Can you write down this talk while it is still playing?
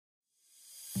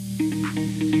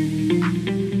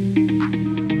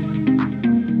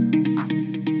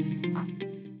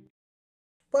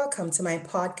Welcome to my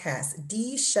podcast,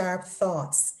 D Sharp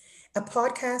Thoughts, a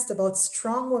podcast about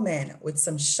strong women with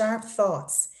some sharp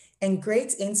thoughts and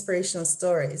great inspirational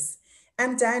stories.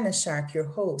 I'm Diana Sharp, your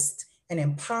host, an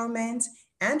empowerment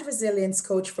and resilience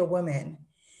coach for women.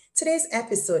 Today's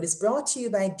episode is brought to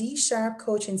you by D Sharp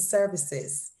Coaching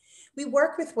Services. We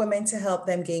work with women to help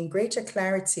them gain greater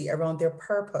clarity around their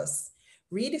purpose,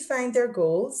 redefine their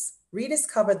goals,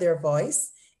 rediscover their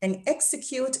voice, and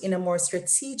execute in a more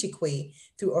strategic way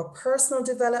through our personal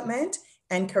development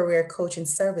and career coaching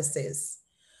services.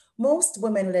 Most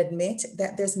women will admit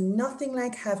that there's nothing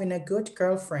like having a good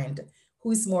girlfriend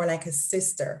who's more like a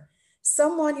sister,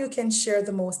 someone you can share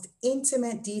the most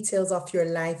intimate details of your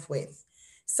life with,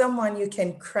 someone you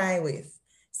can cry with,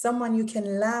 someone you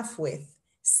can laugh with,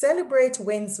 celebrate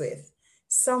wins with,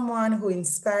 someone who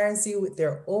inspires you with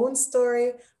their own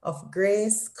story of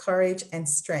grace, courage, and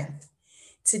strength.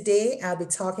 Today, I'll be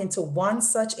talking to one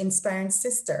such inspiring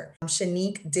sister,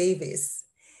 Shanique Davis.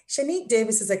 Shanique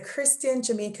Davis is a Christian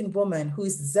Jamaican woman who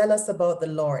is zealous about the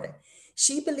Lord.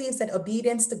 She believes that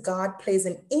obedience to God plays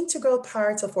an integral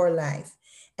part of our life,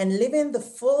 and living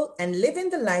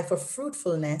the life of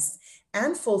fruitfulness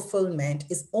and fulfillment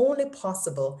is only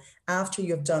possible after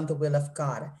you've done the will of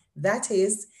God. That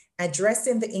is,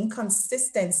 addressing the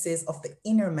inconsistencies of the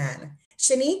inner man.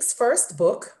 Shanique's first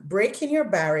book, Breaking Your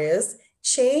Barriers,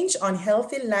 Change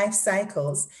Unhealthy Life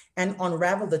Cycles and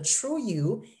Unravel the True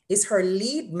You, is her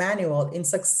lead manual in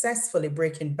successfully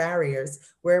breaking barriers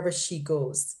wherever she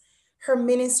goes. Her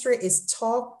ministry is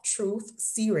Talk Truth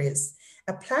Series,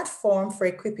 a platform for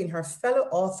equipping her fellow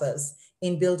authors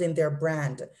in building their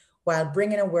brand while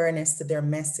bringing awareness to their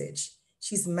message.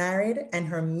 She's married, and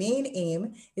her main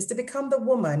aim is to become the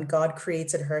woman God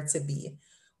created her to be.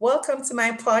 Welcome to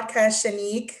my podcast,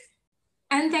 Shanique.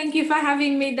 And thank you for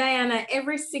having me, Diana.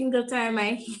 Every single time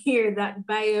I hear that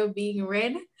bio being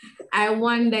read, I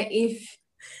wonder if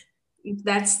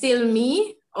that's still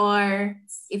me or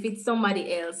if it's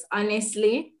somebody else.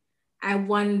 Honestly, I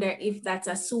wonder if that's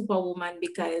a superwoman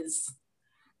because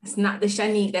it's not the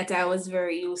Shanique that I was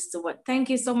very used to. But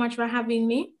thank you so much for having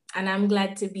me, and I'm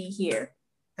glad to be here.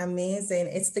 Amazing.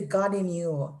 It's the God in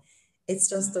you. It's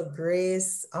just the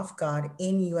grace of God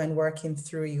in you and working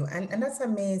through you. And that's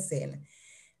amazing.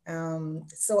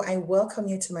 So I welcome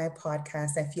you to my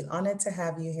podcast. I feel honored to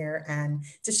have you here and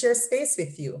to share space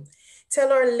with you.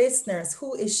 Tell our listeners,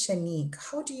 who is Shanique?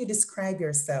 How do you describe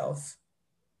yourself?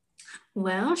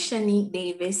 Well, Shanique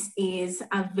Davis is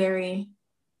a very,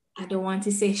 I don't want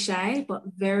to say shy, but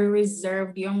very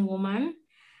reserved young woman.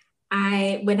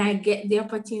 When I get the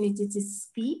opportunity to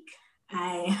speak,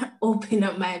 I open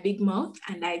up my big mouth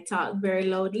and I talk very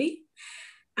loudly.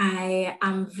 I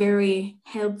am very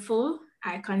helpful.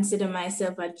 I consider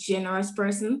myself a generous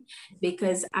person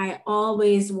because I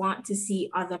always want to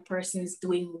see other persons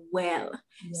doing well.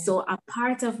 Yeah. So a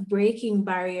part of breaking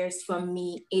barriers for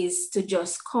me is to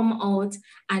just come out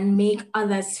and make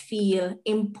others feel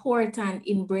important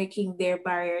in breaking their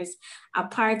barriers. A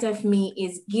part of me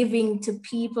is giving to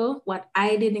people what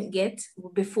I didn't get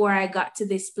before I got to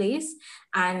this place.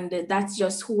 And that's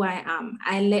just who I am.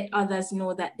 I let others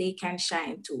know that they can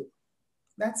shine too.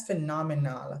 That's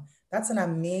phenomenal. That's an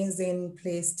amazing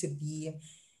place to be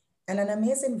and an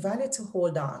amazing value to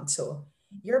hold on to.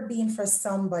 You're being for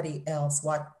somebody else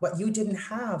what you didn't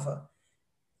have.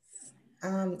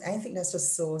 I think that's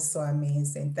just so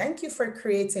amazing. Thank you for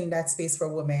creating that space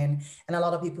for women and a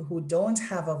lot of people who don't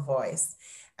have a voice.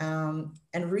 And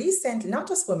recently, not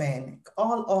just women,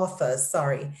 all authors,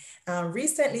 sorry.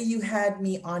 Recently, you had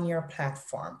me on your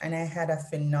platform and I had a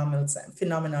phenomenal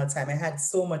time. I had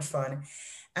so much fun.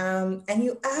 And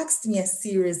you asked me a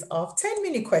series of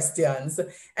 10-minute questions,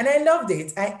 and I loved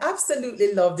it. I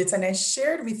absolutely loved it. And I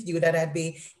shared with you that I'd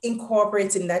be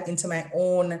incorporating that into my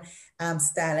own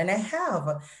style. And I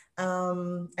have.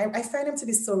 I find them to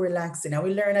be so relaxing. I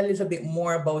will learn a little bit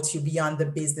more about you beyond the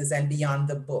business and beyond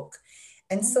the book.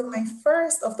 And so my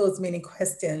first of those many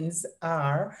questions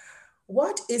are,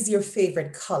 what is your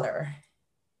favorite color?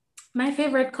 My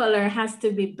favorite color has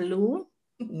to be blue.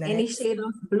 Nice. Any shade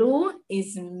of blue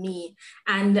is me.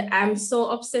 And I'm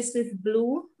so obsessed with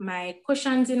blue. My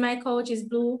cushions in my couch is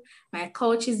blue. My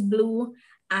couch is blue.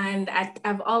 And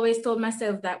I've always told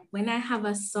myself that when I have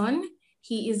a son,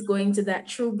 he is going to that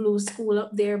True Blue school up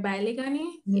there by Legani.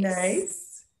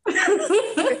 Yes.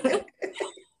 Nice.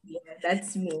 Yeah,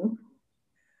 that's me.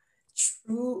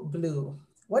 True Blue.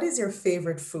 What is your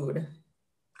favorite food?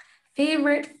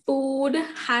 Favorite food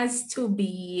has to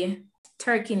be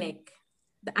turkey neck.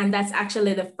 And that's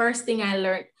actually the first thing I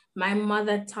learned my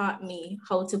mother taught me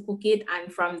how to cook it.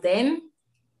 And from then,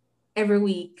 every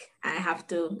week I have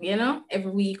to,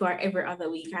 every week or every other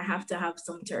week, I have to have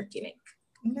some turkey neck.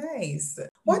 Nice.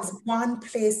 What's one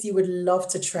place you would love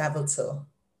to travel to?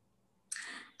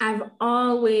 I've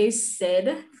always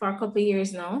said for a couple of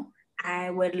years now, I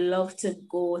would love to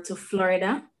go to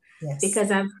Florida. Yes.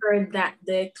 Because I've heard that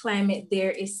the climate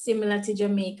there is similar to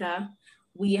Jamaica.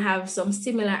 We have some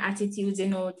similar attitudes.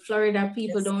 Florida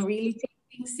people don't really take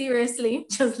things seriously,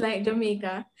 just like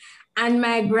Jamaica. And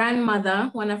my grandmother,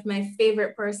 one of my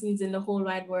favorite persons in the whole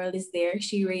wide world, is there.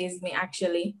 She raised me,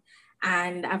 actually.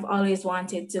 And I've always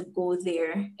wanted to go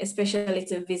there, especially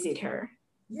to visit her.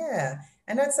 Yeah,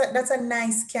 and that's a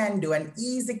nice can do, an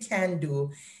easy can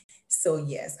do. So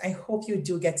yes, I hope you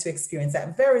do get to experience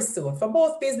that very soon for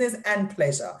both business and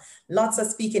pleasure. Lots of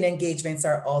speaking engagements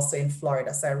are also in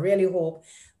Florida. So I really hope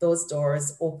those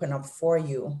doors open up for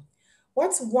you.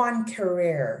 What's one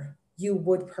career you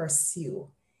would pursue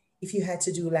if you had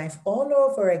to do life all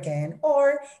over again,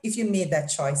 or if you made that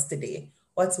choice today?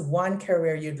 What's one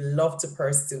career you'd love to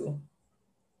pursue?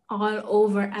 All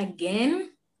over again?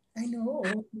 I know.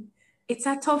 It's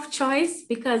a tough choice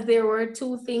because there were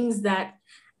two things that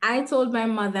I told my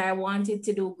mother I wanted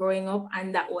to do growing up,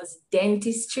 and that was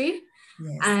dentistry.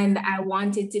 Yes. And I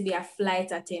wanted to be a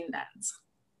flight attendant.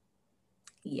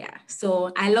 Yeah,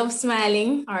 so I love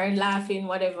smiling or laughing,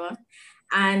 whatever.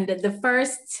 And the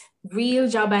first real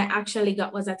job I actually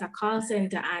got was at a call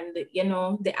center. And,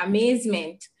 the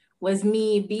amazement was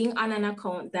me being on an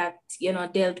account that,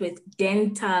 dealt with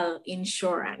dental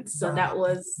insurance. So that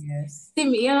was, yes,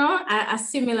 a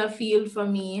similar field for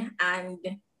me, and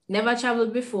never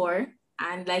traveled before.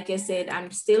 And like I said, I'm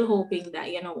still hoping that,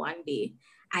 one day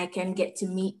I can get to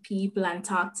meet people and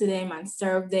talk to them and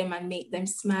serve them and make them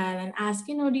smile and ask,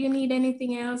 do you need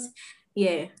anything else?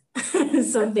 Yeah,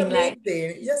 something like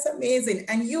that. That's amazing.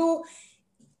 And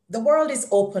the world is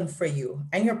open for you,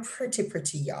 and you're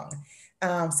pretty young.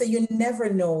 So you never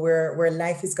know where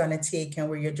life is going to take and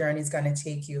where your journey is going to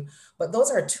take you. But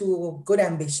those are two good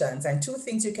ambitions and two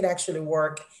things you could actually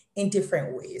work in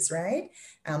different ways, right?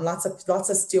 Lots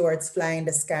of stewards fly in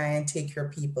the sky and take your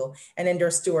people. And then there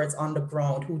are stewards on the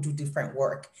ground who do different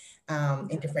work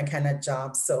in different kind of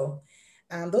jobs. So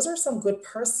those are some good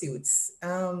pursuits.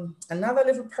 Another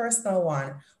little personal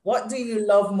one. What do you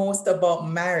love most about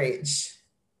marriage?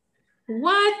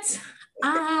 What?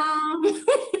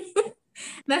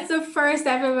 That's the first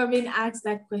I've ever been asked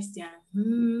that question.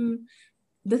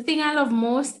 The thing I love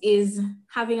most is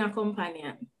having a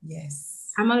companion.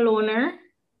 Yes. I'm a loner.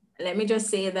 Let me just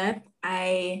say that.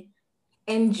 I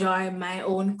enjoy my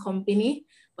own company,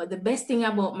 but the best thing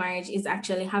about marriage is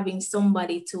actually having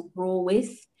somebody to grow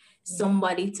with,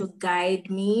 somebody to guide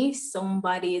me,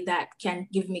 somebody that can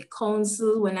give me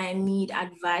counsel when I need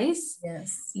advice.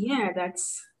 Yes. Yeah,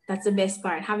 that's the best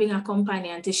part, having a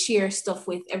companion to share stuff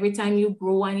with. Every time you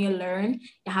grow and you learn,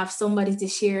 you have somebody to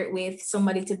share it with,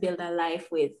 somebody to build a life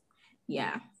with.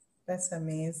 Yeah. That's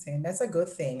amazing. That's a good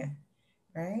thing,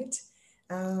 right?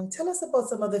 Tell us about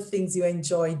some of the things you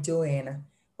enjoy doing.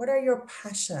 What are your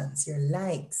passions, your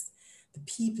likes, the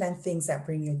people and things that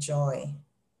bring you joy?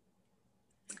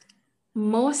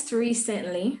 Most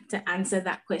recently, to answer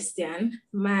that question,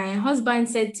 my husband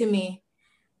said to me,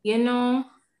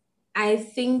 I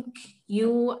think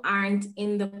you aren't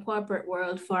in the corporate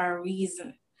world for a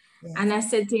reason. Yes. And I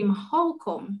said to him, how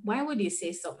come? Why would you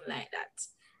say something like that?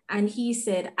 And he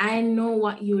said, I know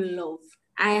what you love.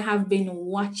 I have been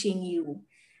watching you.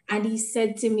 And he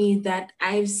said to me that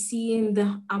I've seen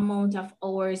the amount of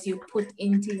hours you put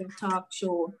into your talk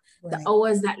show, right, the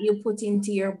hours that you put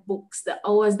into your books, the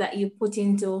hours that you put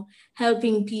into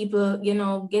helping people,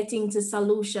 getting to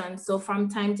solutions. So from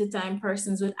time to time,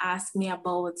 persons would ask me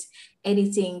about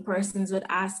editing, persons would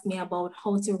ask me about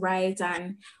how to write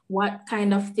and what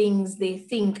kind of things they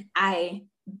think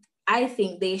I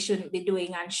think they shouldn't be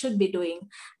doing and should be doing.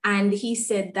 And he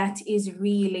said, that is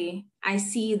really, I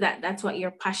see that that's what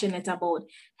you're passionate about,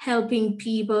 helping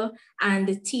people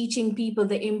and teaching people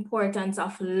the importance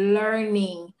of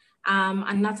learning.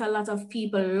 And not a lot of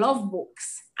people love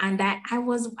books. And I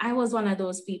was one of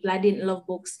those people. I didn't love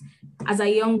books. As a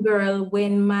young girl,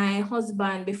 when my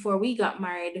husband, before we got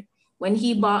married, when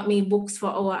he bought me books for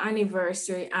our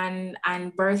anniversary and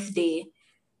birthday,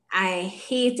 I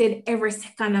hated every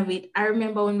second of it. I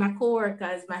remember when my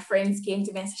coworkers, my friends came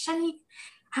to me and said, Shani,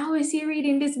 how is he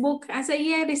reading this book? I said,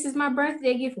 yeah, this is my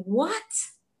birthday gift. What?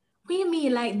 What do you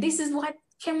mean? Like, this is what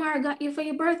Kemar got you for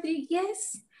your birthday?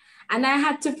 Yes. And I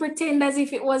had to pretend as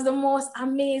if it was the most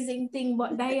amazing thing.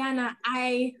 But Diana,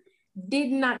 I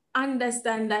did not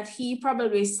understand that he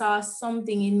probably saw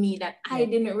something in me that I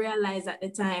didn't realize at the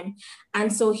time.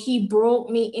 And so he broke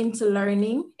me into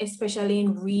learning, especially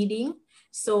in reading.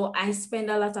 So I spend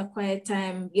a lot of quiet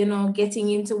time, you know, getting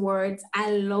into words.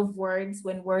 I love words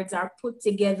when words are put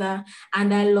together,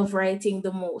 and I love writing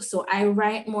the most. So I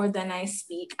write more than I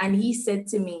speak. And he said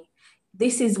to me,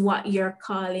 this is what your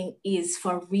calling is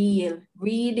for real.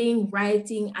 Reading,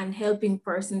 writing, and helping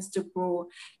persons to grow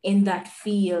in that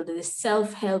field, the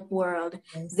self-help world.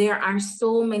 Yes. There are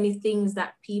so many things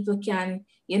that people can,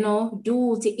 you know,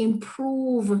 do to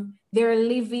improve their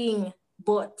living,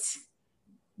 but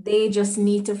they just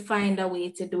need to find a way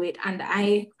to do it. And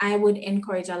I would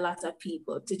encourage a lot of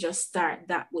people to just start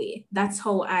that way. That's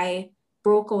how I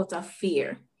broke out of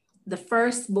fear. The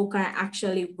first book I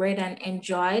actually read and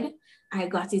enjoyed, I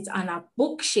got it on a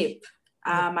book ship.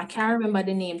 I can't remember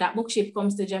the name. That book ship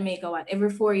comes to Jamaica, every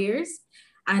 4 years?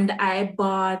 And I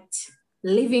bought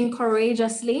Living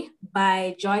Courageously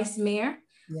by Joyce Meyer.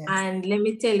 Yes. And let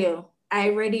me tell you, I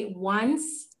read it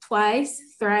once, twice,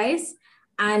 thrice,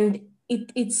 and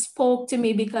it spoke to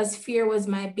me because fear was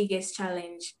my biggest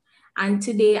challenge. And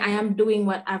today I am doing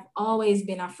what I've always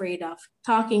been afraid of,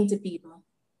 talking to people.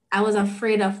 I was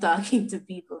afraid of talking to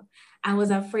people. I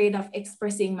was afraid of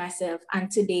expressing myself.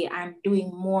 And today I'm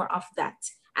doing more of that.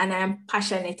 And I'm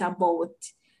passionate about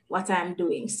what I'm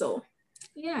doing. So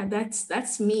yeah,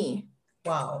 that's me.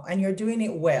 Wow. And you're doing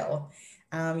it well.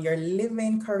 You're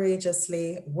living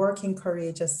courageously, working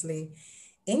courageously,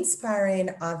 inspiring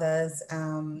others,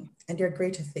 and there are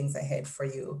greater things ahead for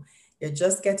you. You're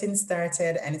just getting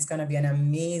started and it's going to be an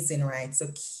amazing ride. So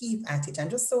keep at it. I'm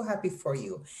just so happy for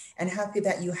you and happy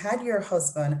that you had your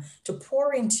husband to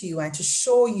pour into you and to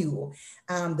show you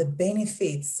the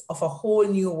benefits of a whole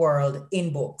new world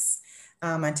in books.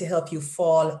 And to help you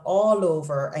fall all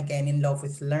over again in love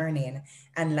with learning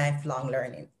and lifelong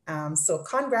learning. So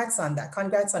congrats on that.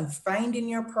 Congrats on finding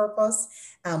your purpose,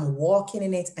 walking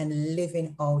in it and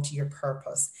living out your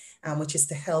purpose, which is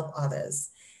to help others.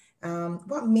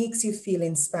 What makes you feel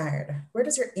inspired? Where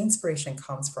does your inspiration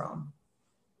comes from?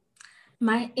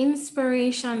 My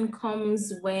inspiration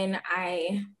comes when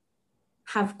I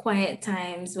have quiet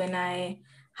times, when I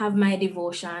have my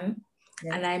devotion,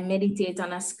 and I meditate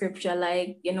on a scripture,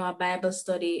 like, you know, a Bible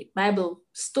story,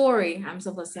 I'm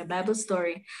supposed to say a Bible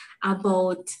story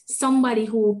about somebody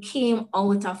who came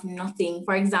out of nothing.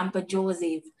 For example,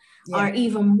 Joseph, or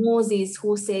even Moses,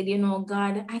 who said, you know,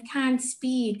 God, I can't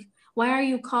speak. Why are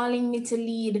you calling me to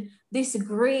lead this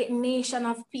great nation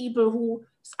of people who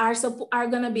are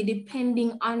going to be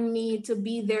depending on me to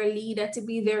be their leader, to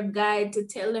be their guide, to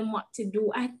tell them what to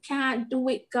do? I can't do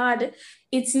it, God.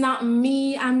 It's not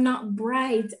me. I'm not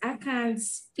bright. I can't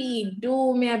speak.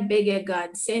 Do me a beg,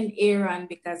 God. Send Aaron,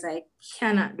 because I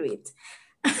cannot do it.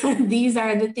 These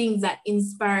are the things that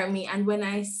inspire me. And when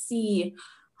I see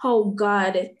how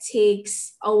God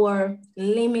takes our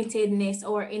limitedness,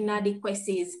 our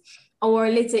inadequacies, our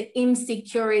little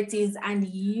insecurities, and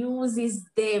uses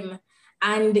them.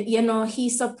 And, you know,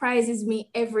 he surprises me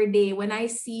every day when I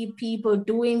see people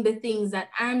doing the things that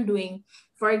I'm doing.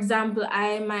 For example,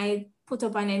 I might put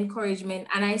up an encouragement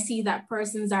and I see that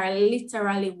persons are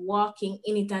literally walking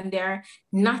in it, and they're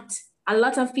not, a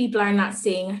lot of people are not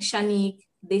saying, Shanique,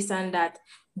 this and that,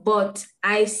 but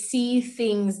I see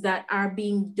things that are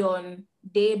being done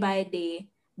day by day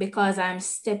because I'm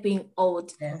stepping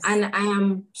out. And I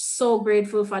am so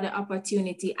grateful for the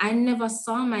opportunity. I never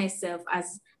saw myself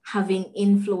as having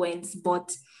influence,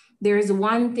 but there's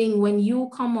one thing: when you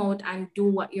come out and do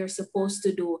what you're supposed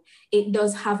to do, it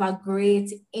does have a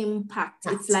great impact.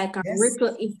 It's like a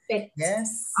ripple effect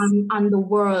on the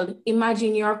world.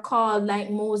 Imagine you're called, like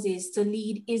Moses, to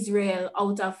lead Israel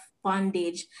out of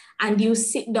bondage, and you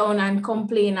sit down and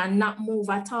complain and not move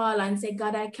at all and say,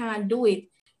 God, I can't do it.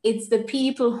 It's the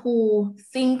people who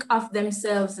think of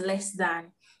themselves less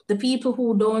than, the people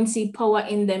who don't see power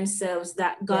in themselves,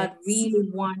 that God really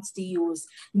wants to use.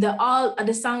 The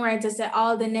songwriter said,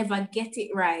 all the never get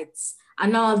it right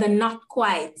and all the not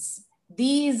quite.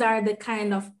 These are the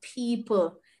kind of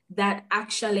people that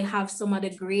actually have some of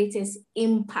the greatest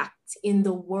impact in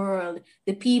the world.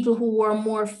 The people who were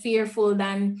more fearful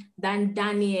than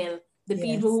Daniel, the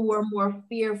people who were more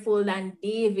fearful than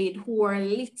David, who were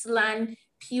little and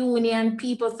puny and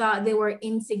people thought they were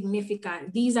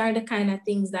insignificant. These are the kind of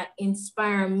things that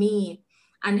inspire me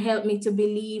and help me to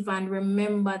believe and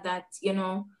remember that, you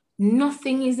know,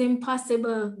 nothing is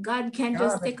impossible. God can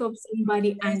just take up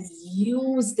somebody and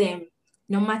use them.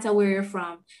 No matter where you're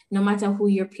from, no matter who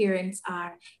your parents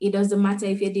are. It doesn't matter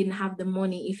if you didn't have the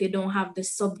money, if you don't have the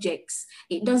subjects.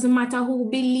 It doesn't matter who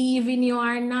believe in you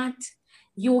or not.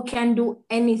 You can do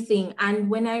anything. And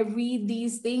when I read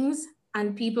these things,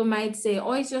 and people might say,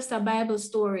 oh, it's just a Bible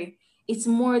story. It's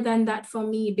more than that for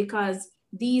me, because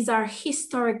these are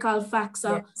historical facts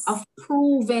of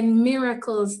proven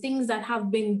miracles, things that have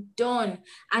been done.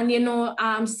 And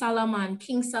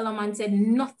King Solomon said,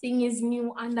 nothing is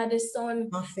new under the sun.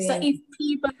 Nothing. So if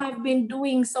people have been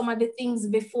doing some of the things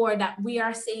before that we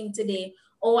are saying today,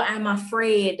 oh, I'm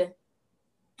afraid,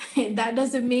 that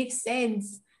doesn't make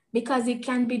sense, because it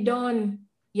can be done.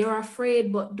 You're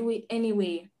afraid, but do it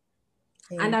anyway.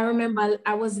 And I remember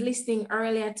I was listening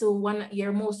earlier to one of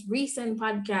your most recent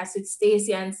podcasts with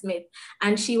Stacey Ann Smith,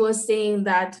 and she was saying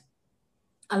that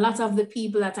a lot of the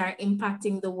people that are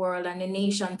impacting the world and the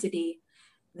nation today,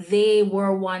 they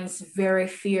were once very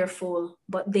fearful,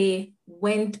 but they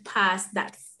went past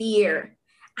that fear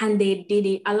and they did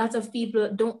it. A lot of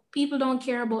people don't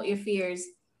care about your fears.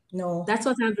 No. That's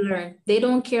what I've learned. They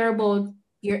don't care about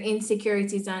your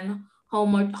insecurities and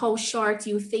how short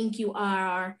you think you are.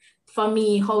 Or for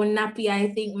me, how nappy I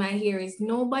think my hair is.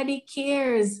 Nobody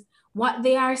cares. What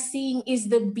they are seeing is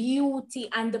the beauty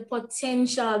and the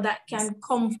potential that can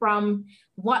come from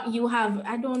what you have.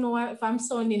 I don't know if I'm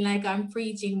sounding like I'm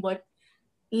preaching, but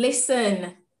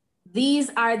listen, these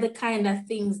are the kind of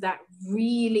things that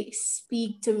really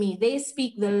speak to me. They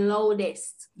speak the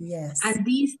loudest. Yes. And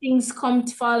these things come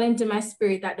to fall into my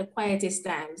spirit at the quietest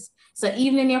times. So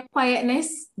even in your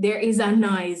quietness, there is a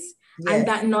noise. Yes. And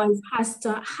that noise has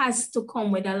to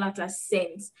come with a lot of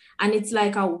sense. And it's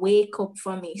like a wake up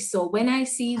for me. So when I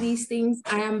see these things,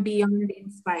 I am beyond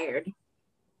inspired.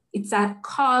 It's a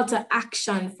call to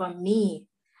action for me.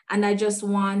 And I just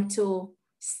want to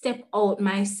step out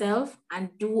myself and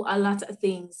do a lot of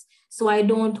things so I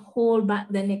don't hold back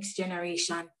the next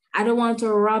generation. I don't want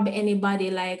to rob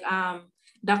anybody, like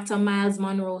Dr. Miles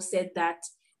Monroe said that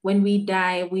when we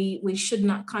die, we should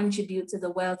not contribute to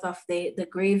the wealth of the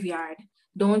graveyard.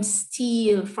 Don't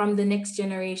steal from the next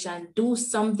generation. Do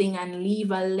something and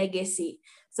leave a legacy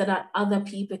so that other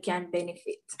people can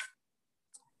benefit.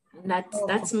 And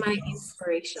that's my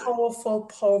inspiration.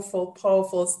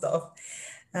 Powerful stuff.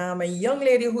 A young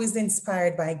lady who is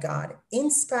inspired by God,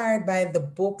 inspired by the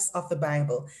books of the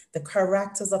Bible, the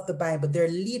characters of the Bible, their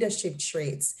leadership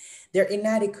traits, their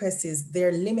inadequacies,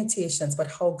 their limitations,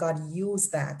 but how God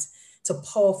used that to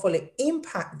powerfully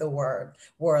impact the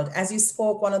world. As you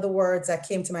spoke, one of the words that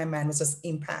came to my mind was just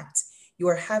impact. You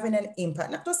are having an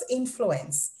impact, not just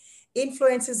influence.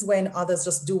 Influence is when others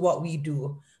just do what we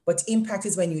do. But impact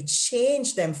is when you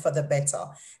change them for the better,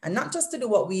 and not just to do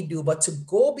what we do, but to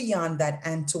go beyond that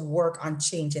and to work on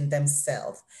changing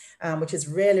themselves, which is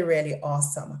really, really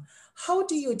awesome. How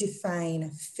do you define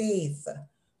faith,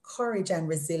 courage, and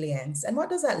resilience? And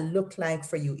what does that look like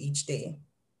for you each day?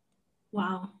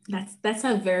 Wow, that's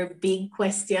a very big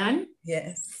question.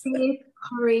 Yes. Faith,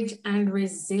 courage, and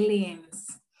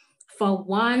resilience. For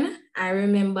one, I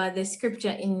remember the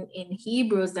scripture in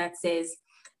Hebrews that says,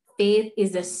 faith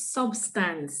is the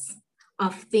substance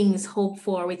of things hoped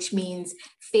for, which means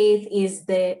faith is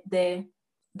the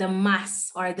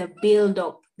mass or the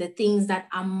build-up, the things that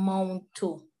amount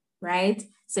to, right?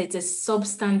 So it's a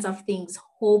substance of things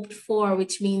hoped for,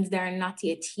 which means they're not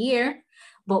yet here,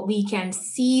 but we can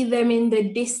see them in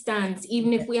the distance.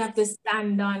 Even if we have to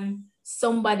stand on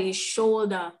somebody's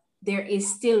shoulder, there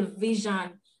is still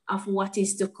vision of what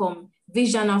is to come,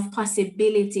 vision of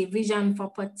possibility, vision for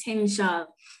potential.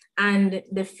 And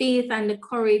the faith and the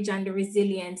courage and the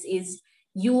resilience is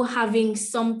you having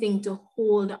something to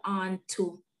hold on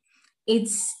to.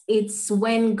 It's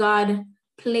when God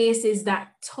places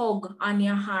that tug on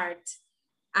your heart,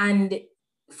 and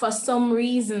for some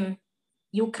reason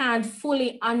you can't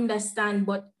fully understand,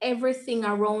 but everything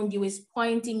around you is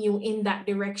pointing you in that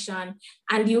direction,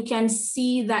 and you can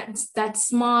see that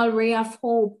small ray of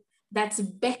hope that's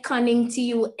beckoning to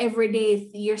you every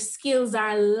day. Your skills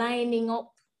are lining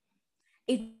up.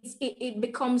 It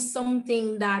becomes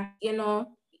something that,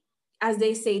 as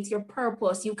they say, it's your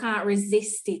purpose. You can't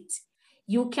resist it.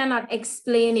 You cannot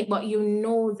explain it, but you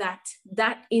know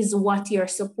that is what you're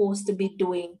supposed to be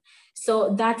doing.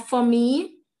 So that for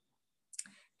me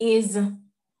is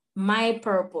my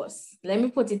purpose. Let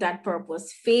me put it at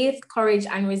purpose. Faith, courage,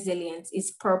 and resilience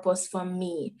is purpose for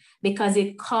me, because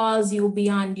it calls you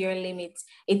beyond your limits.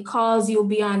 It calls you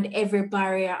beyond every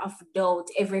barrier of doubt,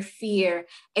 every fear,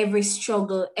 every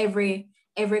struggle, every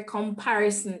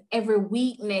comparison, every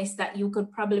weakness that you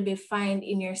could probably find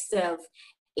in yourself.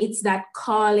 It's that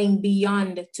calling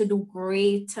beyond to do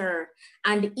greater.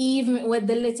 And even with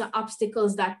the little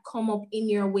obstacles that come up in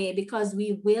your way, because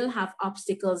we will have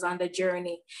obstacles on the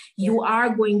journey, you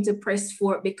are going to press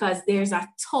forward because there's a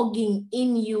tugging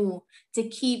in you to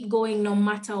keep going no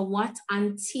matter what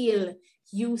until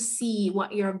you see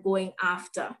what you're going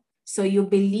after. So you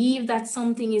believe that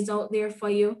something is out there for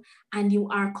you and you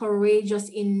are courageous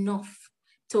enough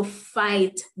to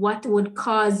fight what would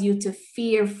cause you to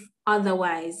fear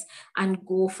otherwise and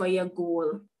go for your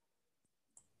goal.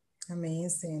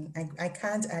 Amazing. I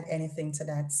can't add anything to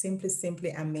that.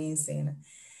 Simply amazing.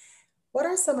 What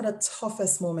are some of the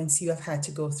toughest moments you have had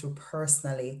to go through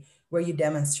personally where you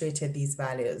demonstrated these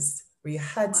values, where you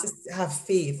had to have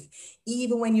faith,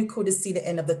 even when you couldn't see the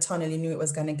end of the tunnel, you knew it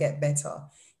was going to get better.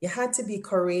 You had to be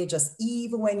courageous,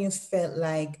 even when you felt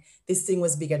like this thing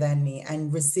was bigger than me,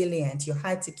 and resilient. You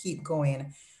had to keep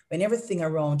going when everything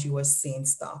around you was saying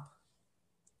stop.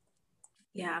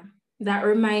 Yeah, that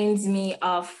reminds me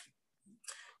of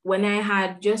when I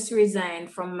had just resigned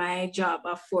from my job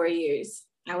of 4 years.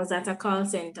 I was at a call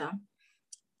center,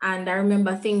 and I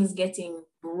remember things getting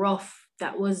rough.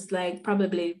 That was like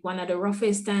probably one of the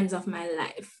roughest times of my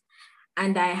life.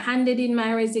 And I handed in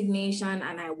my resignation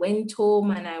and I went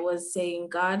home and I was saying,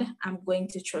 God, I'm going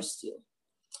to trust you.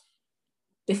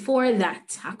 Before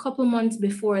that, a couple months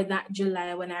before that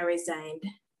July when I resigned,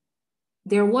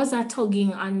 there was a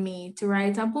tugging on me to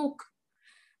write a book.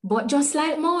 But just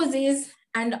like Moses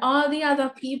and all the other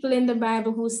people in the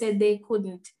Bible who said they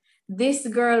couldn't, this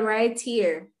girl right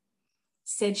here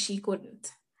said she couldn't.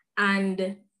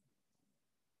 And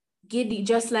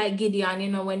just like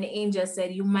Gideon, when the angel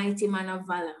said, you mighty man of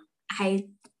valor,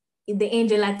 the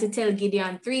angel had to tell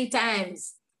Gideon 3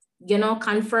 times,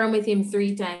 confirm with him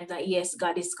 3 times that yes,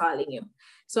 God is calling you.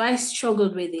 So I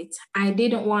struggled with it. I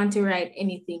didn't want to write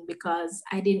anything because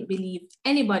I didn't believe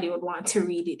anybody would want to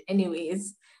read it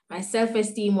anyways. My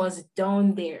self-esteem was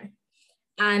down there.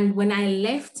 And when I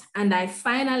left and I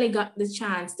finally got the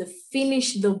chance to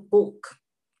finish the book,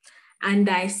 and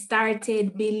I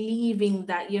started believing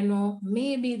that,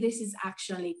 maybe this is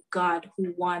actually God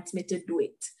who wants me to do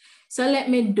it. So let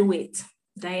me do it.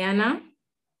 Diana,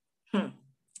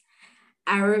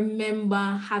 I remember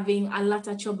having a lot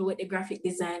of trouble with the graphic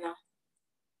designer.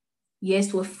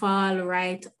 Yes, we fall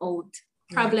right out.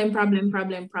 Problem.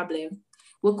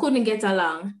 We couldn't get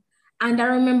along. And I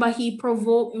remember he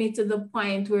provoked me to the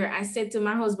point where I said to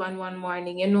my husband one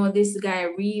morning, this guy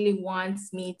really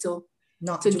wants me to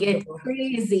get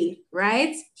crazy,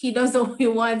 right? He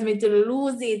wants me to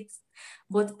lose it.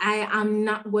 But I am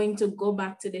not going to go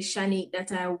back to the Shanique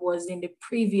that I was in the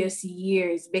previous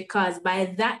years, because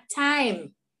by that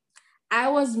time, I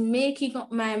was making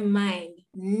up my mind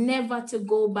never to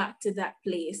go back to that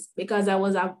place because I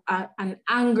was an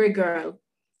angry girl,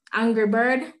 angry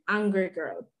bird, angry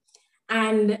girl.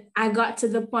 And I got to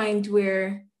the point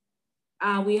where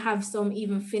we have some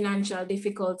even financial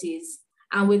difficulties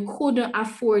and we couldn't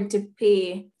afford to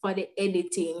pay for the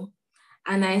editing.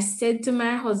 And I said to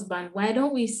my husband, why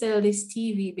don't we sell this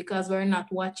TV because we're not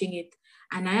watching it?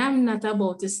 And I am not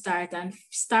about to start and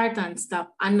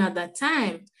stop another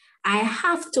time. I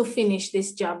have to finish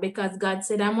this job because God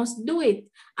said I must do it.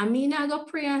 I go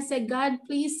pray and say, God,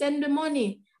 please send the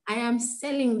money. I am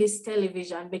selling this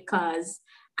television because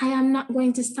I am not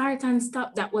going to start and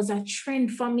stop. That was a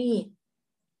trend for me.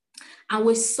 And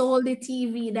we sold the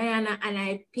TV, Diana, and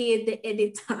I paid the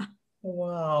editor.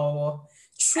 Wow.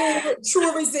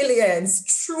 True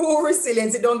resilience. True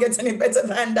resilience. It don't get any better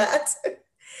than that.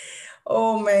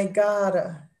 Oh my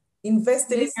God.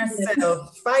 Investing in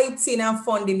yourself, fighting and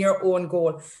funding your own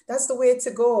goal. That's the way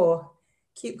to go.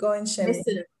 Keep going, Shani.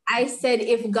 Listen, I said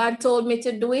if God told me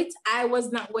to do it, I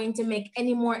was not going to make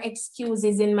any more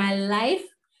excuses in my life.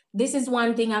 This is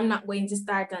one thing I'm not going to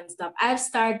start and stop.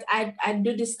 I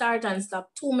do the start and stop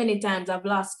too many times. I've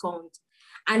lost count.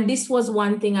 And this was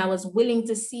one thing I was willing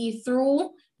to see through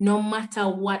no matter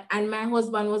what. And my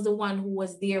husband was the one who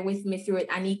was there with me through it.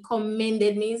 And he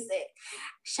commended me. He said,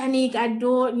 Shanique, I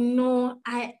don't know.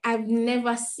 I've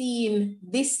never seen,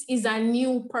 this is a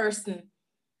new person.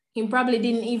 He probably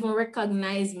didn't even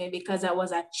recognize me because I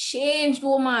was a changed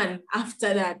woman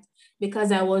after that,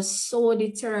 because I was so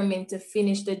determined to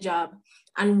finish the job.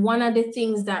 And one of the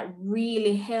things that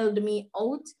really held me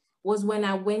out was when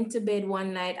I went to bed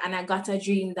one night and I got a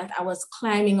dream that I was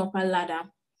climbing up a ladder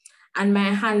and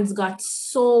my hands got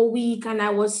so weak and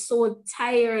I was so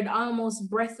tired, almost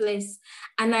breathless.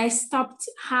 And I stopped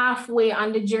halfway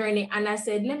on the journey and I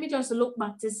said, let me just look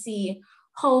back to see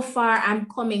how far I'm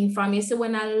coming from. You see,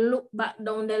 when I look back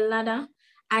down the ladder,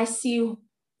 I see,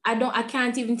 I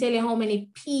can't even tell you how many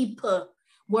people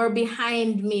were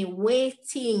behind me,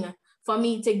 waiting for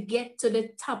me to get to the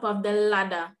top of the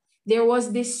ladder. There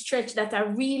was this stretch that I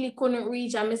really couldn't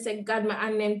reach. I said, God, my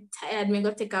hand them tired, me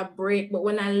go take a break. But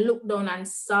when I looked down and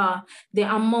saw the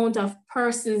amount of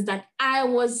persons that I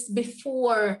was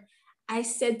before, I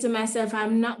said to myself,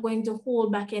 I'm not going to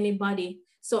hold back anybody.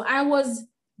 So I was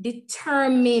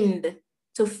determined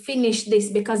to finish this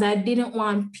because I didn't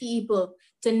want people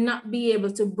to not be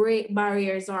able to break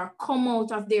barriers or come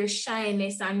out of their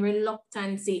shyness and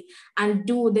reluctancy and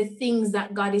do the things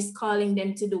that God is calling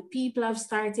them to do. People have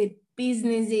started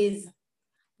businesses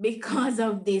because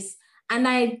of this. And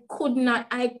I could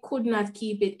not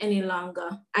keep it any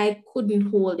longer. I couldn't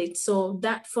hold it. So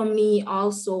that for me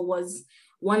also was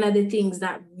one of the things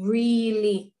that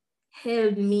really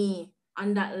held me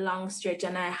on that long stretch,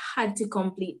 and I had to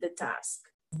complete the task.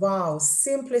 Wow,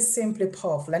 simply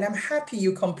powerful. And I'm happy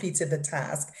you completed the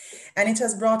task. And it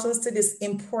has brought us to this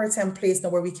important place now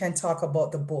where we can talk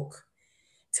about the book.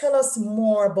 Tell us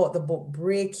more about the book,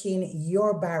 Breaking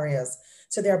Your Barriers.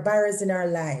 So there are barriers in our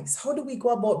lives. How do we go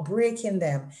about breaking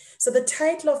them? So the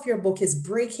title of your book is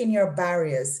Breaking Your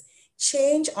Barriers,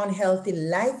 Change Unhealthy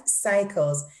Life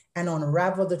Cycles and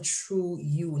Unravel the True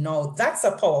You. Now, that's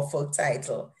a powerful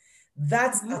title.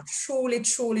 That's a truly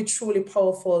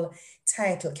powerful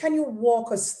title. Can you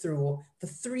walk us through the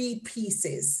 3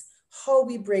 pieces, how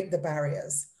we break the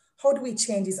barriers? How do we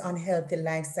change this unhealthy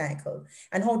life cycle?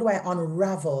 And how do I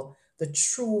unravel the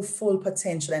true full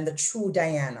potential and the true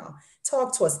Diana?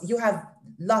 Talk to us. You have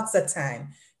lots of time.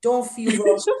 Don't feel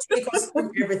rushed. Take us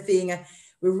through everything.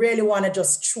 We really want to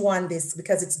just chew on this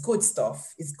because it's good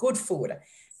stuff. It's good food.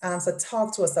 So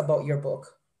talk to us about your book.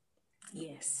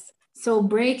 Yes. So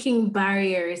breaking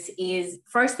barriers is,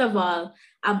 first of all,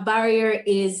 a barrier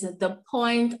is the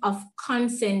point of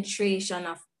concentration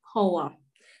of power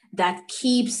that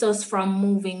keeps us from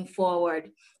moving forward.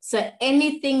 So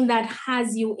anything that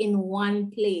has you in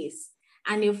one place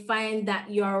and you find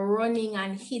that you're running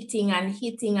and hitting and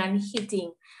hitting and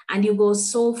hitting and you go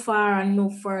so far and no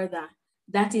further,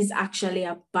 that is actually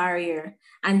a barrier.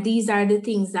 And these are the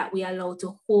things that we allow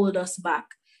to hold us back.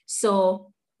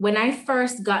 So when I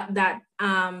first got that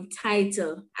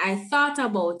title, I thought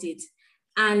about it.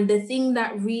 And the thing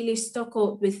that really stuck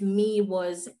out with me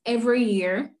was every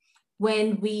year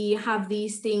when we have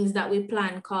these things that we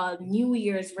plan called New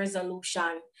Year's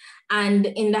resolution. And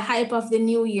in the hype of the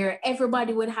new year,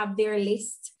 everybody would have their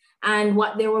list and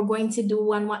what they were going to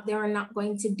do and what they were not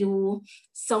going to do.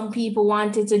 Some people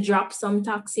wanted to drop some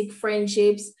toxic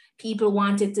friendships. People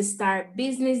wanted to start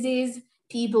businesses.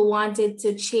 People wanted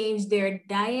to change their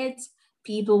diet.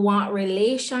 People want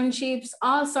relationships,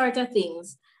 all sorts of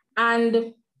things.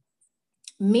 And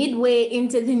midway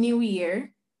into the new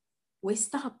year, we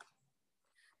stop.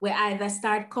 We either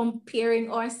start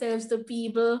comparing ourselves to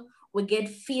people, we get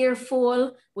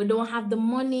fearful, we don't have the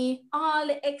money, all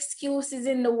the excuses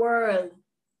in the world.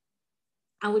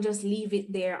 And we just leave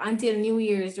it there until New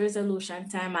Year's resolution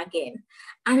time again.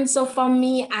 And so for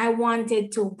me, I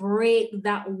wanted to break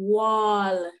that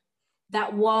wall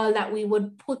that we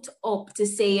would put up to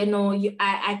say, you know,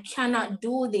 I cannot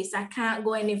do this. I can't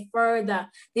go any further.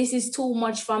 This is too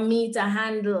much for me to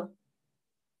handle.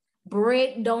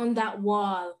 Break down that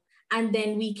wall, and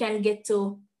then we can get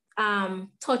to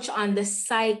touch on the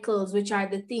cycles, which are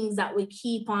the things that we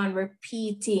keep on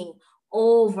repeating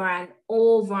over and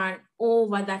over and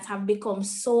over that have become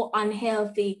so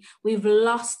unhealthy. We've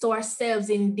lost ourselves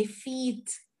in defeat.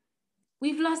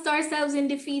 We've lost ourselves in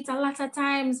defeat a lot of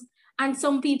times. And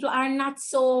some people are not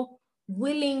so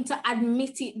willing to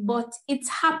admit it, but it's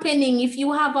happening. If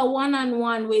you have a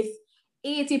one-on-one with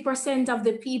 80% of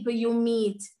the people you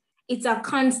meet, it's a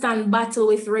constant battle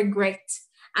with regret.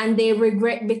 And they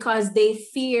regret because they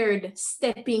feared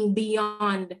stepping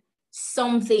beyond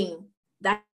something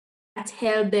that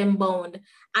held them bound.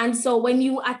 And so when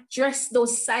you address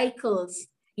those cycles,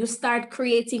 you start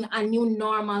creating a new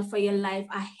normal for your life,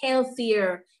 a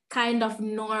healthier kind of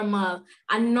normal,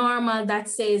 a normal that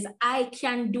says, I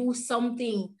can do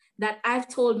something that I've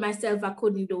told myself I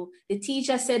couldn't do. The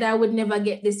teacher said I would never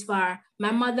get this far.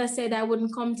 My mother said I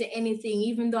wouldn't come to anything,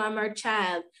 even though I'm her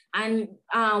child. And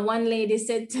one lady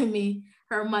said to me,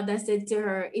 her mother said to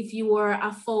her, if you were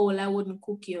a fowl, I wouldn't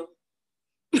cook you.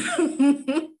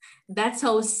 That's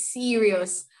how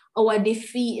serious our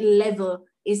defeat level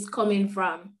is coming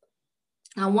from.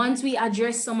 And once we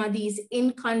address some of these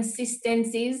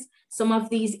inconsistencies, some of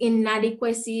these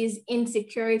inadequacies,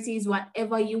 insecurities,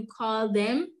 whatever you call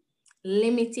them,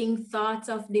 limiting thoughts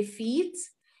of defeat,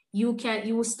 you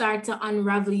will start to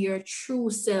unravel your true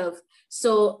self.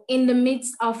 So in the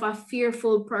midst of a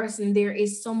fearful person, there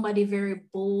is somebody very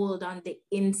bold on the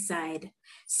inside,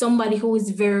 somebody who is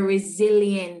very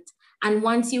resilient. And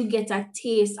once you get a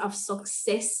taste of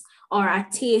success or a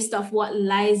taste of what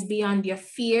lies beyond your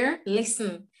fear,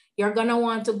 listen, you're going to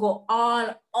want to go all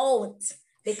out,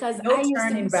 because No I used to be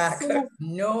turning back. so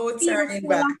No turning fearful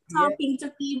back. of Yeah. talking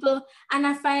to people. And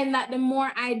I find that the more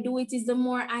I do it is the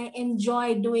more I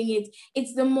enjoy doing it.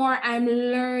 It's the more I'm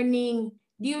learning.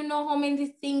 Do you know how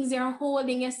many things you're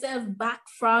holding yourself back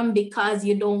from because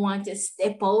you don't want to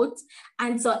step out?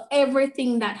 And so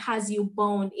everything that has you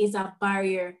bound is a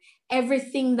barrier.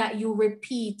 Everything that you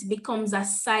repeat becomes a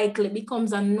cycle, it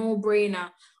becomes a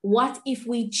no-brainer. What if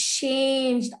we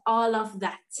changed all of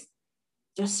that?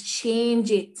 Just change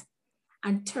it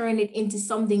and turn it into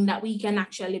something that we can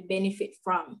actually benefit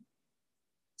from,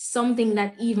 something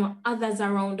that even others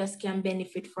around us can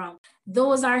benefit from.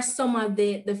 Those are some of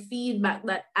the feedback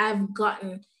that I've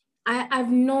gotten.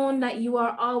 I've known that you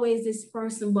are always this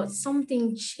person, but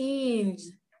something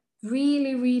changed,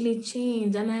 really, really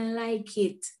changed, and I like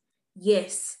it.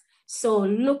 Yes. So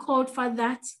look out for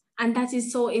that. And that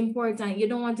is so important. You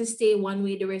don't want to stay one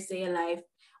way the rest of your life.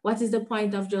 What is the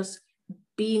point of just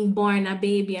being born a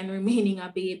baby and remaining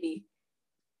a baby?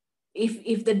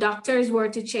 If the doctors were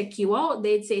to check you out,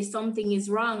 they'd say something is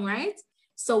wrong, right?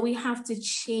 So we have to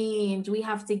change. We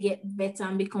have to get better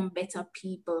and become better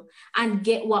people and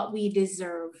get what we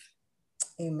deserve.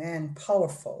 Amen.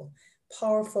 Powerful,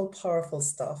 powerful, powerful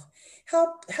stuff.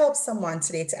 Help someone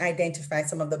today to identify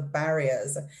some of the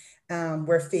barriers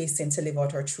we're facing to live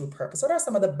out our true purpose. What are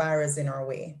some of the barriers in our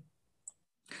way?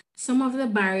 Some of the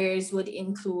barriers would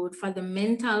include, for the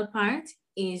mental part,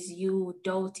 is you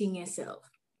doubting yourself.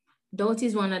 Doubt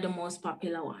is one of the most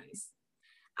popular ones.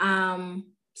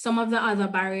 Some of the other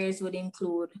barriers would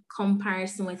include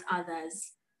comparison with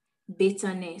others,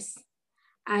 bitterness.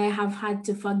 I have had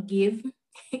to forgive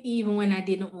even when I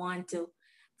didn't want to.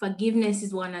 Forgiveness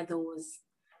is one of those.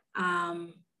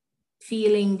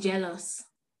 Feeling jealous,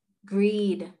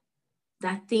 greed,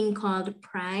 that thing called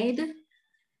pride.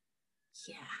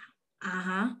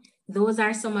 Yeah. Those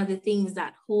are some of the things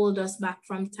that hold us back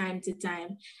from time to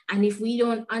time. And if we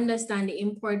don't understand the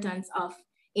importance of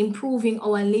improving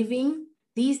our living,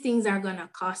 these things are going to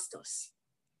cost us.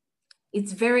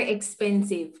 It's very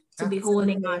expensive to be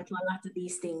holding on to a lot of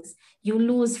these things. You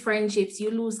lose friendships,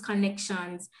 you lose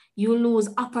connections, you lose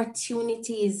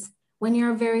opportunities when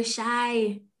you're very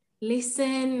shy.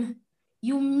 Listen,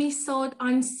 you miss out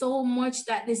on so much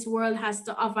that this world has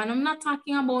to offer. And I'm not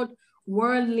talking about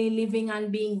worldly living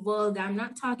and being vulgar. I'm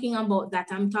not talking about that.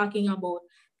 I'm talking about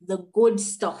the good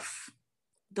stuff,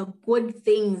 the good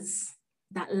things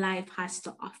that life has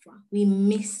to offer. We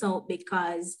miss out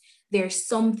because there's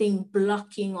something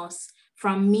blocking us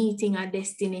from meeting a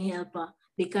destiny helper,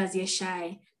 because you're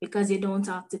shy, because you don't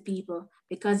talk to people,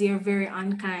 because you're very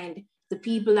unkind. The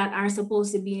people that are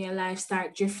supposed to be in your life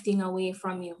start drifting away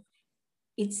from you.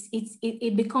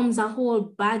 It becomes a whole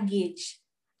baggage.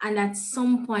 And at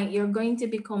some point, you're going to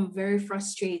become very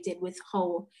frustrated with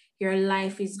how your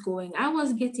life is going. I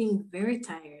was getting very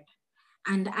tired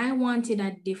and I wanted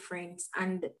a difference.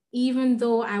 And even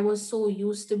though I was so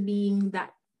used to being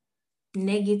that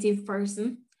negative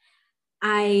person,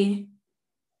 I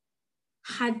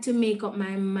had to make up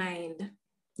my mind.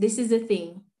 This is the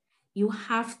thing. You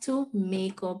have to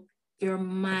make up your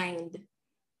mind.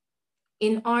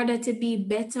 In order to be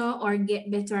better or get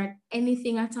better at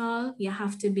anything at all, you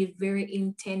have to be very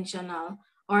intentional,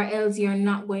 or else you're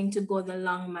not going to go the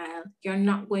long mile. You're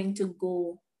not going to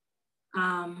go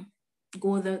the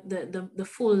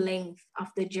full length of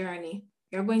the journey.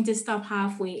 You're going to stop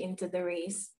halfway into the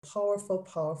race. Powerful,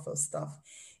 powerful stuff.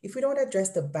 If we don't address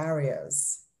the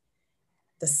barriers,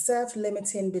 the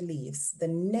self-limiting beliefs, the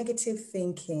negative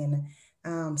thinking,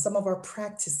 some of our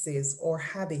practices or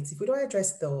habits, if we don't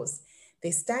address those, they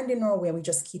stand in our way and we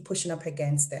just keep pushing up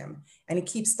against them and it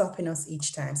keeps stopping us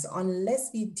each time. So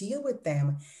unless we deal with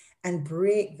them and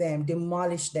break them,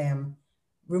 demolish them,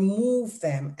 remove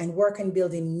them, and work on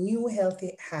building new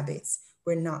healthy habits,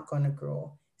 we're not going to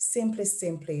grow.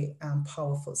 Simply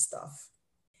powerful stuff.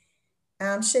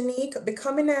 Shanique,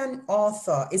 becoming an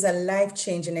author is a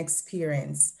life-changing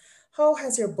experience. How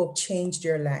has your book changed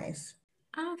your life?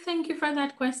 Thank you for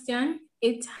that question.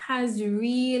 It has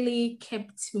really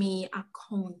kept me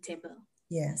accountable.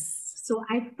 Yes. So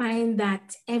I find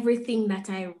that everything that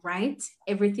I write,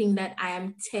 everything that I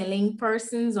am telling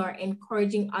persons or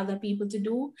encouraging other people to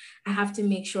do, I have to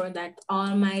make sure that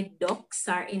all my ducks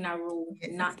are in a row.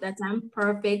 Yes. Not that I'm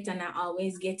perfect and I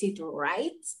always get it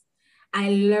right. I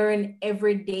learn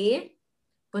every day,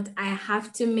 but I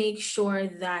have to make sure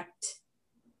that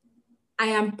I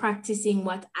am practicing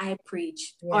what I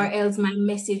preach, or Yeah. else my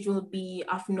message will be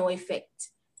of no effect.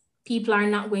 People are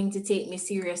not going to take me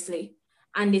seriously.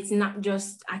 And it's not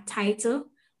just a title,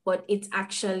 but it's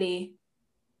actually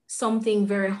something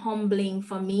very humbling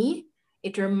for me.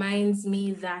 It reminds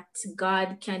me that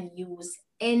God can use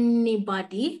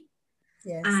anybody,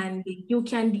 Yes. and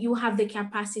you have the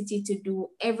capacity to do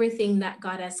everything that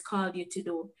God has called you to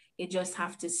do. You just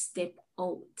have to step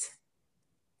out.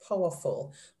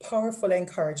 Powerful, powerful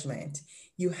encouragement.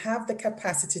 You have the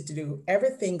capacity to do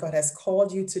everything God has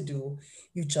called you to do.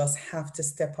 You just have to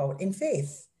step out in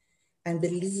faith and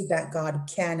believe Yes. that God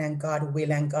can and God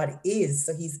will and God is.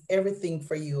 So He's everything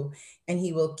for you and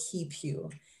He will keep you.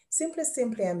 Simply,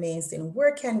 simply amazing.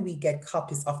 Where can we get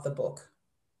copies of the book?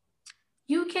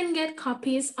 You can get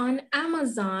copies on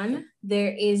Amazon.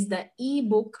 There is the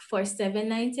ebook for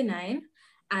 $7.99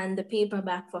 and the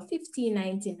paperback for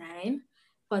 $15.99.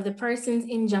 For the persons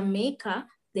in Jamaica,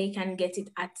 they can get it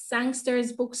at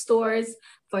Sangster's bookstores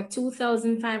for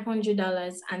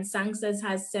 $2,500, and Sangster's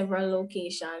has several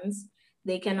locations.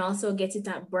 They can also get it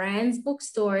at Brand's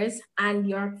bookstores and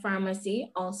York Pharmacy,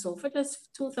 also for just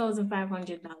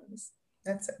 $2,500.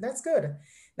 That's good.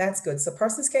 That's good. So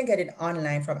persons can get it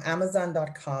online from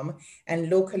Amazon.com and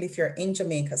locally if you're in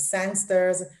Jamaica,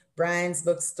 Sangsters, Brian's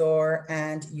Bookstore,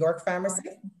 and York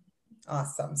Pharmacy.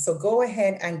 Awesome. So go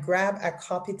ahead and grab a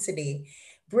copy today.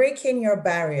 Breaking your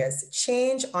barriers,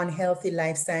 change unhealthy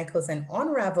life cycles, and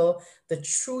unravel the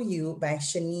true you by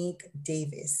Shanique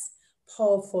Davis.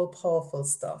 Powerful, powerful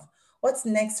stuff. What's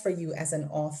next for you as an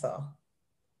author?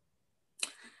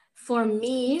 For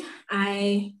me,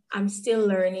 I'm still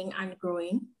learning and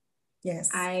growing. Yes.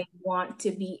 I want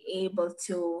to be able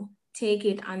to take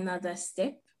it another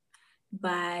step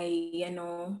by,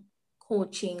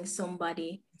 coaching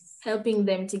somebody, helping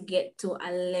them to get to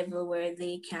a level where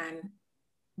they can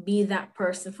be that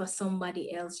person for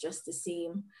somebody else just the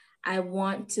same. I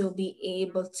want to be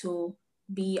able to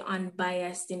be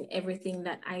unbiased in everything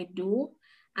that I do.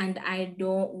 And I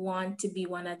don't want to be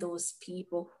one of those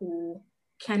people who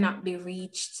cannot be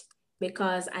reached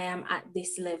because I am at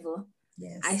this level.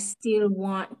 I Yes. still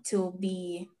want to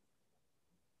be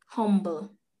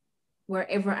humble.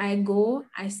 Wherever I go,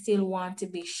 I still want to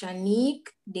be Shanique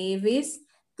Davis,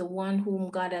 the one whom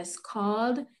God has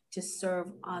called to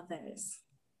serve others.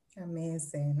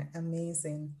 Amazing.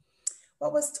 Amazing.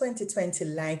 What was 2020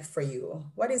 like for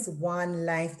you? What is one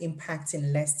life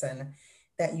impacting lesson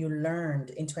that you learned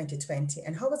in 2020?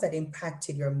 And how has that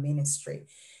impacted your ministry?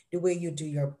 The way you do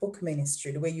your book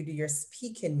ministry, the way you do your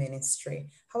speaking ministry,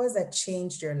 how has that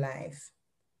changed your life?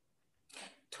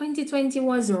 2020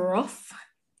 was rough.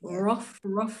 Yeah.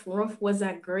 Rough was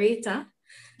a greater.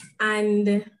 And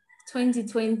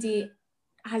 2020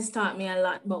 has taught me a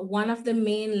lot. But one of the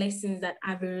main lessons that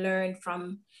I've learned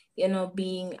from,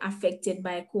 being affected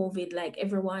by COVID like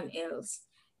everyone else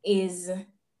is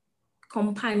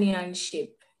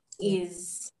companionship Yeah.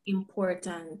 is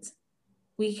important.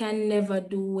 We can never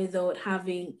do without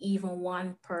having even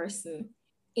one person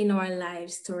in our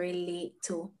lives to relate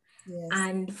to. Yes.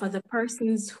 And for the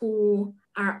persons who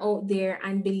are out there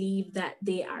and believe that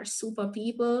they are super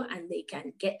people and they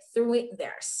can get through it,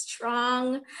 they're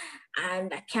strong,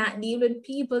 and I can't deal with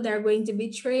people that are going to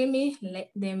betray me, let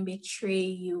them betray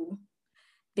you.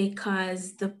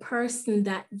 Because the person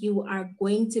that you are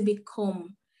going to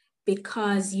become,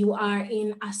 because you are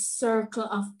in a circle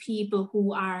of people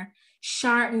who are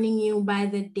sharpening you by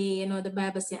the day. The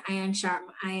Bible says iron sharp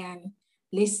iron.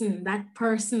 Listen, that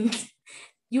person,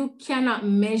 you cannot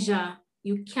measure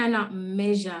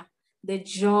the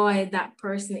joy that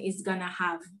person is gonna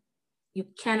have. You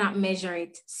cannot measure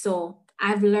it. So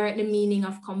I've learned the meaning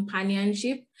of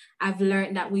companionship. I've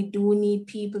learned that we do need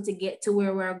people to get to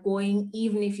where we're going,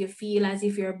 even if you feel as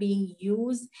if you're being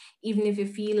used, even if you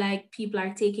feel like people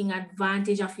are taking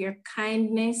advantage of your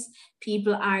kindness,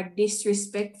 people are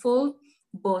disrespectful,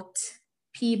 but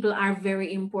people are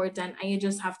very important, and you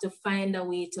just have to find a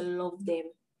way to love them.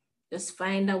 Just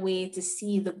find a way to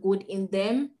see the good in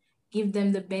them, give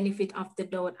them the benefit of the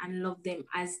doubt, and love them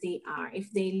as they are.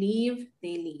 If they leave,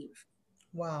 they leave.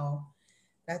 Wow.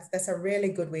 That's a really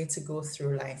good way to go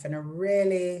through life and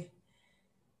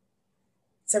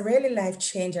it's a really life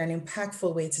changer and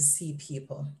impactful way to see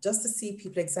people, just to see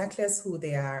people exactly as who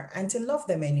they are and to love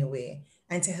them anyway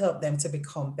and to help them to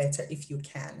become better if you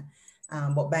can.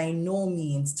 But by no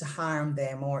means to harm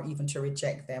them or even to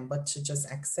reject them, but to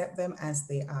just accept them as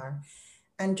they are.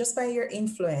 And just by your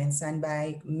influence and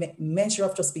by measure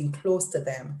of just being close to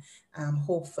them,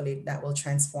 hopefully that will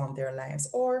transform their lives.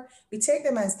 Or we take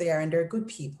them as they are and they're good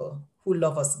people who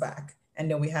love us back. And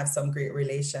then we have some great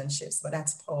relationships, but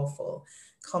that's powerful.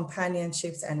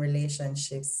 Companionships and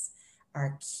relationships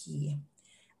are key.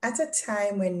 At a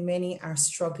time when many are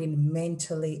struggling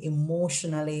mentally,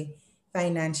 emotionally,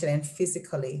 financially, and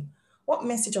physically, what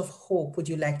message of hope would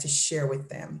you like to share with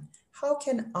them? How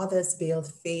can others build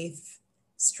faith,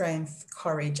 strength,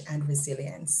 courage, and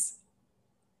resilience?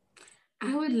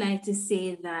 I would like to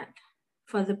say that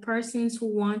for the persons who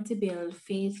want to build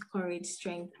faith, courage,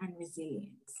 strength, and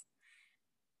resilience,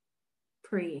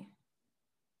 pray.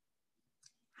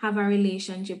 Have a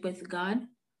relationship with God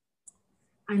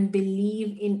and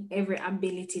believe in every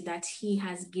ability that He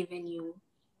has given you.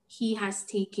 He has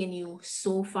taken you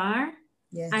so far,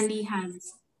 Yes. and He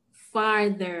has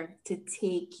farther to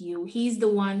take you. He's the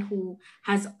one who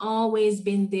has always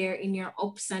been there in your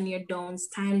ups and your downs,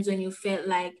 times when you felt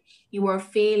like you were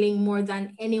failing more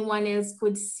than anyone else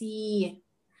could see.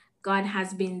 God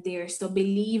has been there. So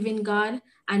believe in God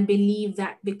and believe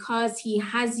that because He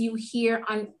has you here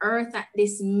on earth at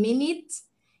this minute,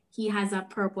 He has a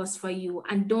purpose for you.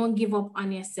 And don't give up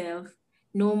on yourself,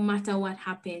 no matter what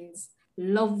happens.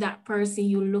 Love that person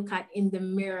you look at in the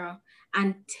mirror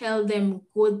and tell them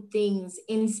good things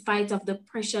in spite of the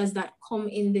pressures that come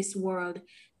in this world.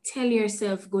 Tell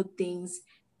yourself good things.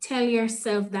 Tell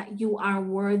yourself that you are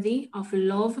worthy of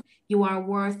love. You are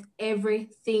worth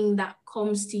everything that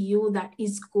comes to you that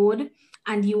is good,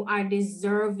 and you are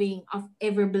deserving of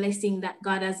every blessing that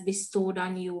God has bestowed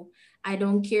on you. I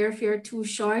don't care if you're too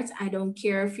short. I don't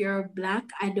care if you're black.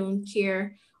 I don't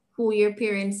care who your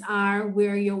parents are,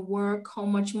 where you work, how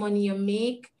much money you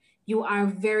make. You are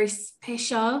very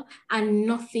special, and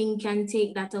nothing can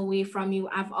take that away from you.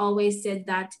 I've always said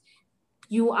that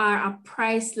you are a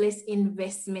priceless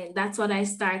investment. That's what I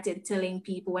started telling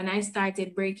people when I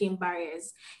started breaking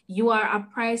barriers. You are a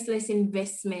priceless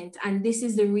investment. And this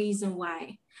is the reason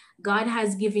why God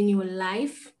has given you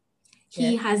life.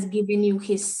 He has given you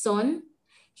His Son.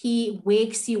 He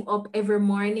wakes you up every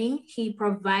morning. He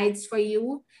provides for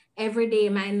you. Every day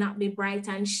might not be bright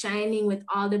and shining with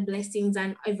all the blessings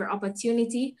and every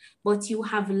opportunity, but you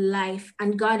have life,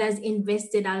 and God has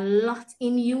invested a lot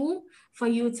in you for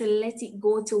you to let it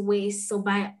go to waste. So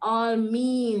by all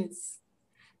means,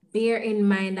 bear in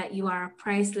mind that you are a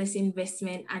priceless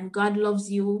investment, and God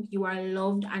loves you. You are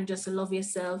loved, and just love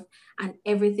yourself and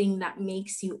everything that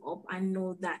makes you up, and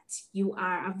know that you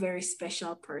are a very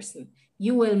special person.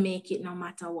 You will make it no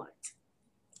matter what.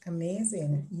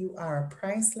 Amazing. You are a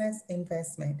priceless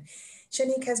investment.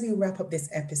 Shanique, as we wrap up this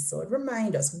episode,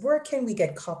 remind us, where can we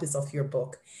get copies of your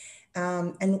book?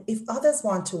 And if others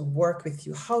want to work with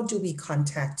you, how do we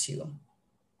contact you?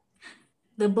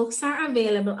 The books are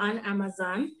available on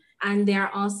Amazon, and they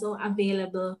are also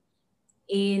available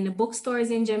in bookstores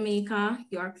in Jamaica,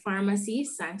 York Pharmacy,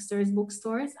 Sangster's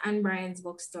Bookstores, and Brian's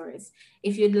Bookstores.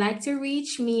 If you'd like to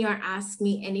reach me or ask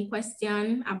me any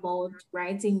question about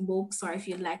writing books, or if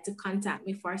you'd like to contact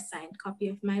me for a signed copy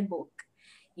of my book,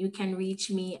 you can reach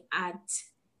me at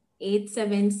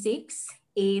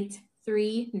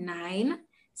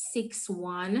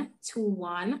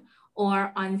 876-839-6121,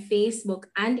 or on Facebook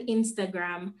and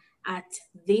Instagram at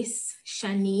This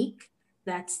Shanique.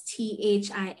 That's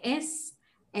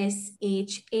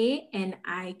ThisShanique,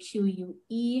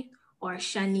 or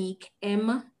Shanique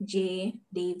M.J.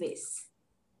 Davis.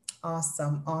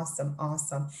 Awesome, awesome,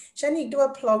 awesome. Shanique, do a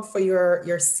plug for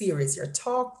your series, your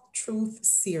Talk Truth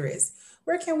series.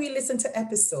 Where can we listen to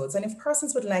episodes? And if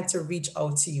persons would like to reach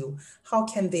out to you, how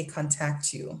can they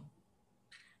contact you?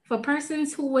 For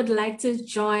persons who would like to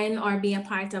join or be a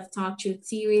part of Talk Truth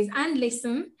series and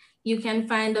listen, you can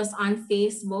find us on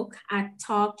Facebook at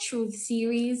Talk Truth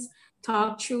series.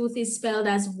 Talk Truth is spelled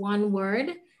as one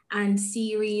word and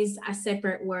series a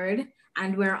separate word.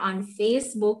 And we're on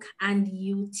Facebook and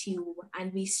YouTube,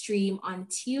 and we stream on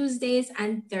Tuesdays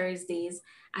and Thursdays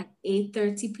at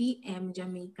 8:30 p.m.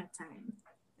 Jamaica time.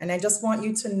 And I just want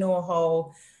you to know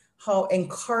how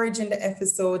encouraging the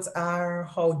episodes are,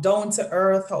 how down to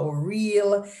earth, how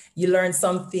real. You learn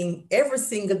something every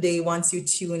single day once you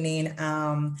tune in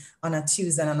on a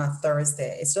Tuesday and on a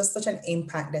Thursday. It's just such an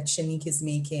impact that Shanique is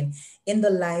making in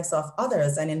the lives of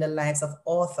others and in the lives of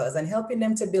authors, and helping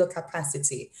them to build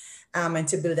capacity and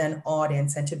to build an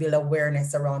audience and to build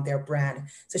awareness around their brand.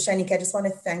 So Shanique, I just want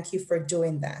to thank you for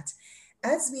doing that.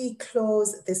 As we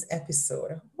close this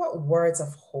episode, what words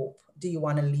of hope do you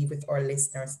want to leave with our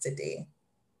listeners today?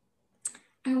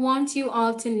 I want you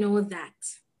all to know that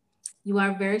you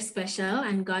are very special,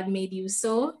 and God made you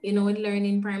so. You know, in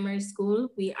learning primary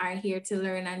school, we are here to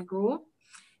learn and grow.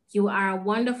 You are a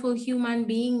wonderful human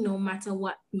being, no matter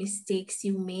what mistakes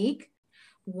you make.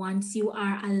 Once you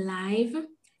are alive,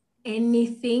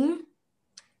 anything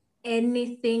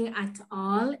anything at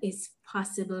all is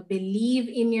possible. Believe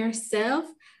in yourself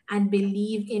and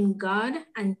believe in God,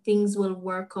 and things will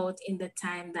work out in the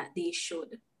time that they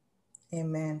should.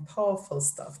 Amen. Powerful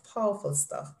stuff. Powerful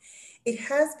stuff. It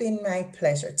has been my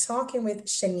pleasure talking with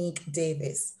Shanique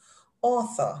Davis,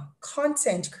 author,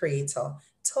 content creator,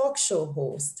 talk show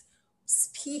host,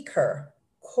 speaker,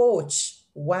 coach,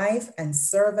 wife, and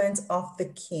servant of the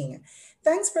King.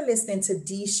 Thanks for listening to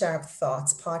D Sharp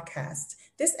Thoughts podcast.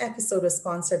 This episode was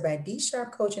sponsored by D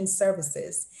Sharp Coaching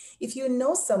Services. If you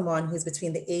know someone who's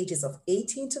between the ages of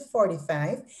 18 to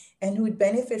 45 and who would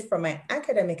benefit from my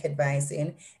academic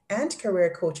advising and career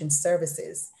coaching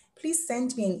services, please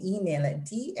send me an email at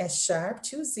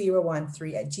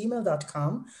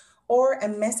dssharp2013@gmail.com or a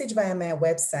message via my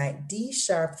website,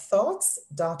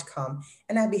 dsharpthoughts.com,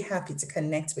 and I'd be happy to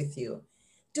connect with you.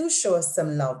 Do show us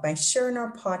some love by sharing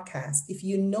our podcast if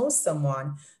you know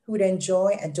someone who would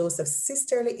enjoy a dose of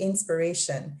sisterly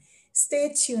inspiration.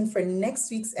 Stay tuned for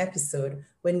next week's episode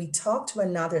when we talk to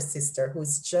another sister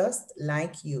who's just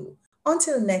like you.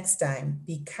 Until next time,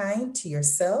 be kind to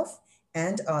yourself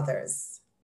and others.